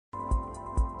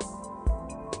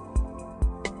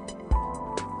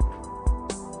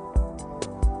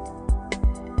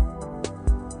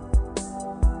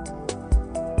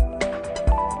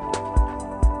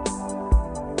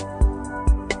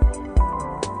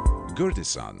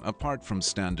GüRDESAN, apart from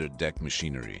standard deck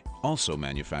machinery, also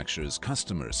manufactures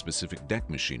customer-specific deck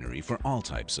machinery for all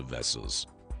types of vessels.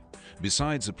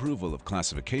 Besides approval of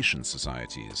classification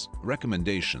societies,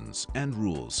 recommendations and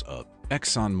rules of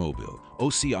ExxonMobil,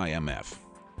 OCIMF,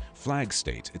 flag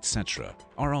state, etc.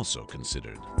 are also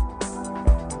considered.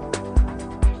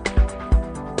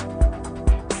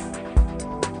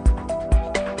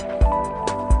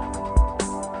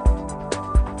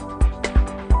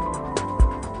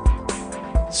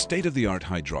 State-of-the-art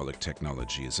hydraulic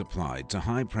technology is applied to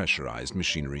high-pressurized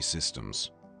machinery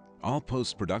systems. All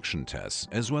post-production tests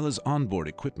as well as onboard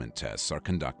equipment tests are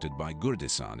conducted by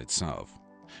GüRDESAN itself,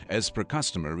 as per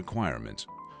customer requirement.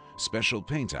 Special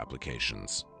paint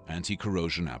applications,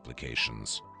 anti-corrosion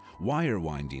applications, wire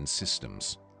winding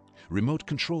systems, remote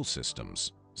control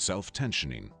systems,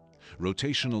 self-tensioning,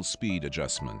 rotational speed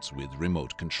adjustment with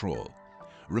remote control,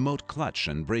 remote clutch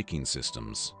and braking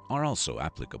systems are also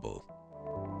applicable.